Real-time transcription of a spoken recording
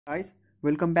Guys,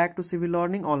 welcome back to Civil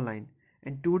Learning Online.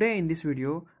 And today in this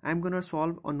video, I'm gonna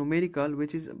solve a numerical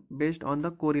which is based on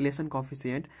the correlation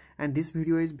coefficient. And this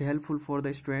video is helpful for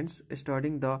the students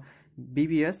studying the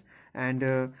BBS. And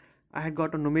I had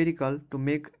got a numerical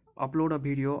to upload a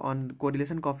video on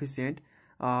correlation coefficient.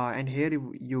 And here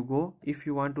you go. If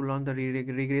you want to learn the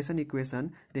regression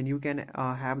equation, then you can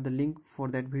have the link for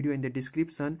that video in the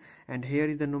description. And here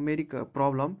is the numeric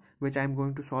problem which I am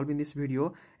going to solve in this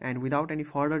video. And without any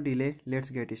further delay, let's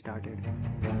get started.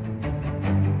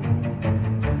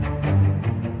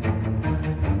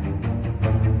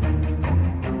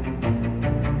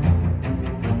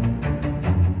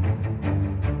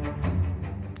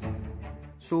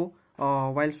 So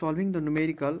while solving the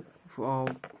numerical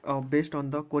based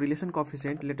on the correlation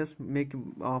coefficient, let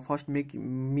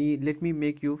me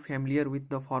make you familiar with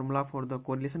the formula for the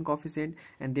correlation coefficient,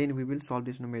 and then we will solve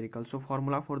this numerical. So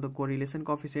formula for the correlation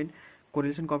coefficient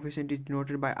is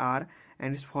denoted by R,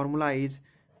 and its formula is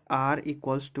R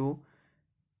equals to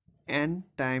n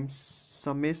times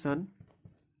summation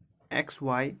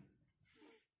xy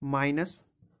minus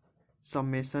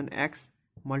summation x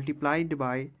multiplied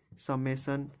by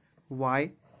summation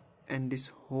y, and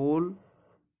this whole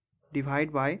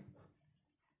divide by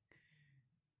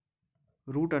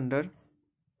root under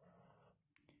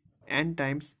n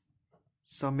times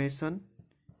summation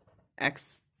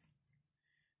x,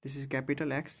 this is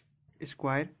capital X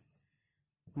square,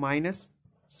 minus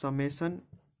summation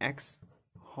x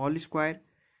whole square,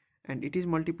 and it is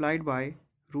multiplied by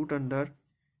root under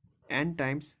n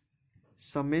times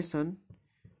summation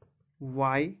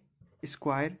y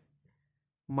square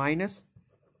minus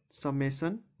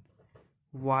summation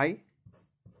y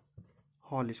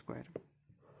whole square.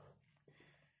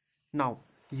 Now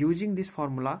using this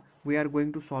formula we are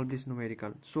going to solve this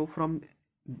numerical. So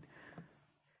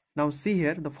now see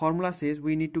here, the formula says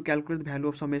we need to calculate the value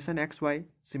of summation xy,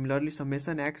 similarly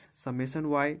summation x, summation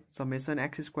y, summation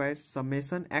x square,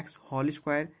 summation x whole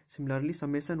square, similarly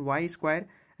summation y square,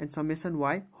 and summation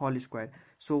y whole square.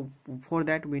 So for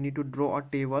that we need to draw a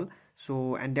table,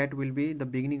 and that will be the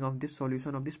beginning of this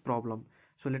solution of this problem.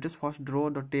 So let us first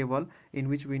draw the table in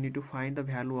which we need to find the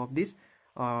value of these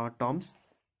terms.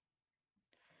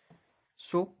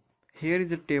 So here is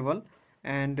the table,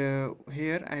 and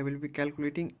here I will be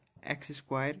calculating x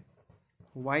square,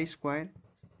 y square,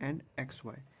 and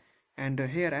xy. And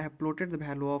here I have plotted the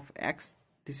value of x.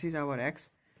 This is our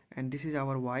x, and this is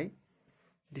our y.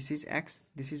 This is x,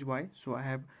 this is y. So I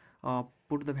have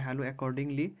put the value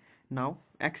accordingly. Now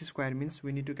x square means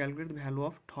we need to calculate the value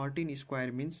of 13 square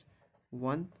means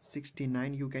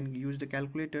 169. You can use the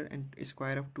calculator, and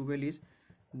square of 12 is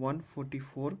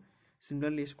 144.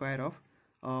 Similarly square of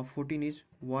 14 is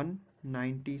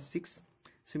 196.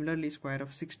 Similarly square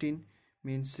of 16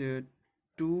 means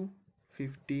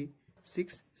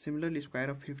 256. Similarly square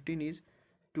of 15 is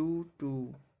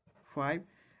 225,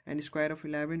 and square of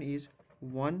 11 is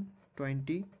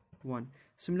 121.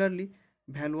 Similarly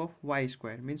value of y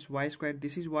square means y square,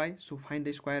 this is y, so find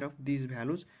the square of these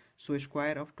values. So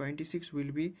square of 26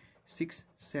 will be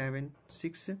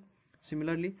 676.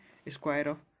 Similarly square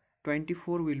of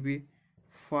 24 will be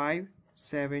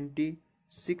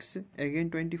 576, again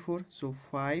 24, so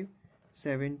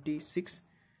 576.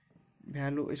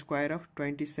 Value square of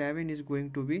 27 is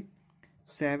going to be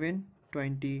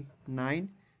 729.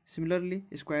 Similarly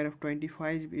square of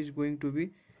 25 is going to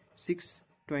be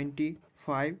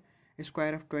 625.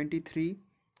 Square of 23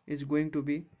 is going to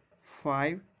be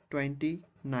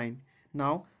 529.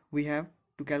 Now we have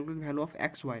to calculate the value of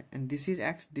xy, and this is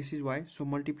x, this is y, so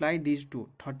multiply these two.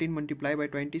 13 multiplied by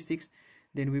 26,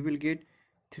 then we will get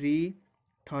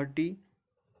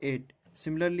 338.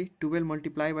 Similarly 12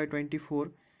 multiplied by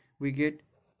 24, we get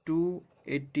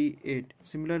 288.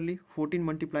 Similarly 14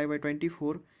 multiplied by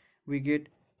 24, we get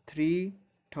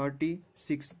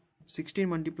 336. 16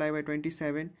 multiplied by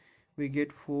 27, we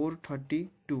get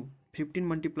 432. 15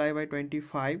 multiplied by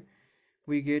 25,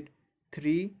 we get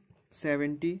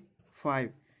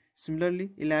 375.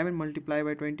 Similarly 11 multiplied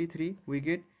by 23, we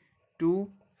get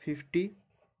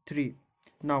 253.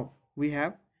 Now we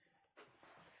have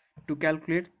to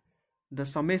calculate the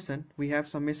summation. We have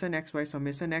summation xy,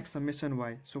 summation x, summation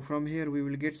y. So from here we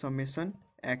will get summation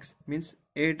x, means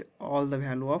add all the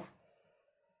value of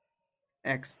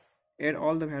x,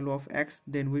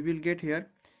 then we will get here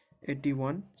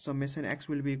 81. Summation x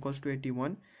will be equals to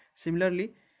 81.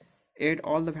 Similarly add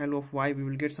all the value of y, we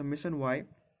will get summation y.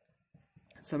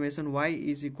 Summation y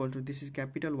is equal to, this is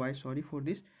capital Y, sorry for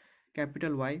this,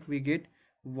 capital Y, we get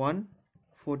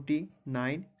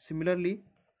 149. Similarly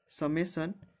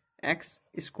summation x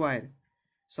square,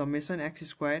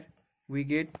 we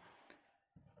get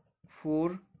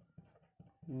 4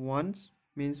 ones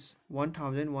means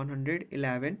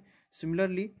 1111.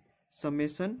 Similarly,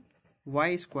 summation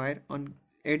y square, on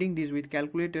adding this with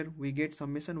calculator we get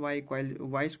summation y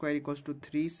square equals to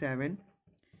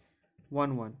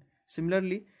 3711.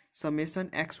 Similarly, summation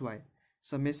xy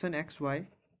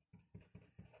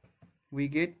we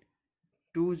get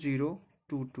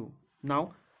 2022.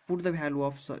 Now put the value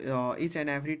of each and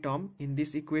every term in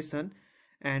this equation,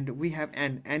 and we have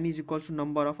n is equals to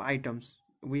number of items.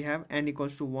 We have n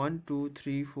equals to 1 2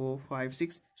 3 4 5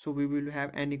 6, so we will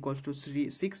have n equals to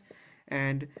 6.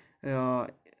 And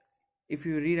if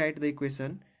you rewrite the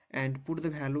equation and put the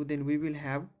value, then we will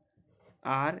have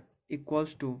r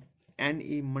equals to n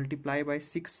multiplied by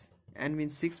 6. N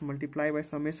means 6 multiplied by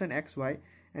summation xy,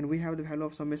 and we have the value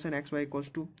of summation xy equals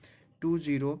to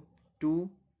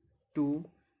 2022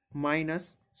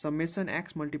 minus summation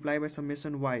x multiplied by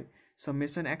summation y.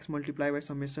 Summation x multiplied by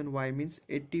summation y means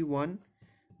 81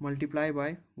 multiplied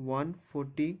by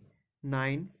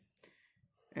 149,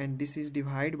 and this is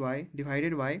divided by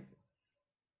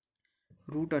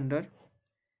root under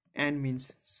n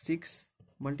means 6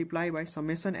 multiplied by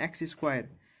summation x square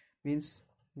means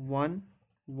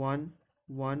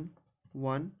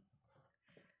 1111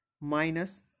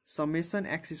 minus summation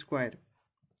x square,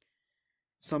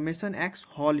 summation x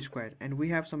whole square, and we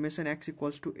have summation x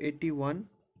equals to 81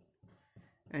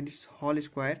 and its whole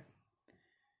square,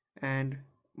 and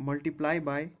multiply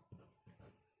by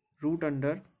root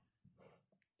under,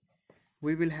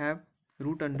 we will have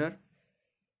root under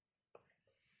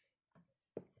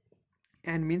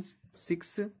n means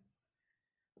 6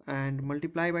 and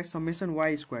multiply by summation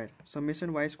y square.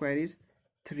 Summation y square is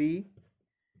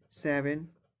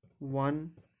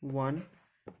 3711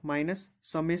 minus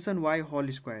summation y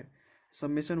whole square.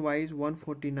 Summation y is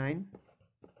 149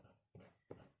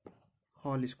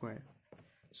 whole square.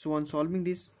 So on solving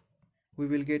this, we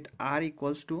will get r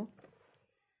equals to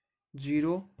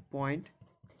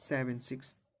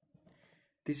 0.76.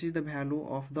 This is the value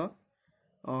of the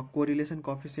correlation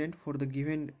coefficient for the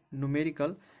given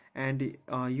numerical. And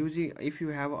using, if you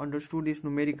have understood this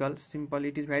numerical, simple,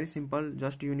 it is very simple,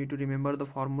 just you need to remember the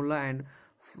formula and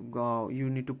you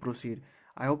need to proceed.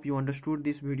 I hope you understood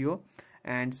this video,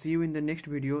 and see you in the next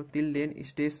video. Till then,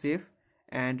 stay safe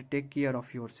and take care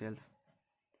of yourself.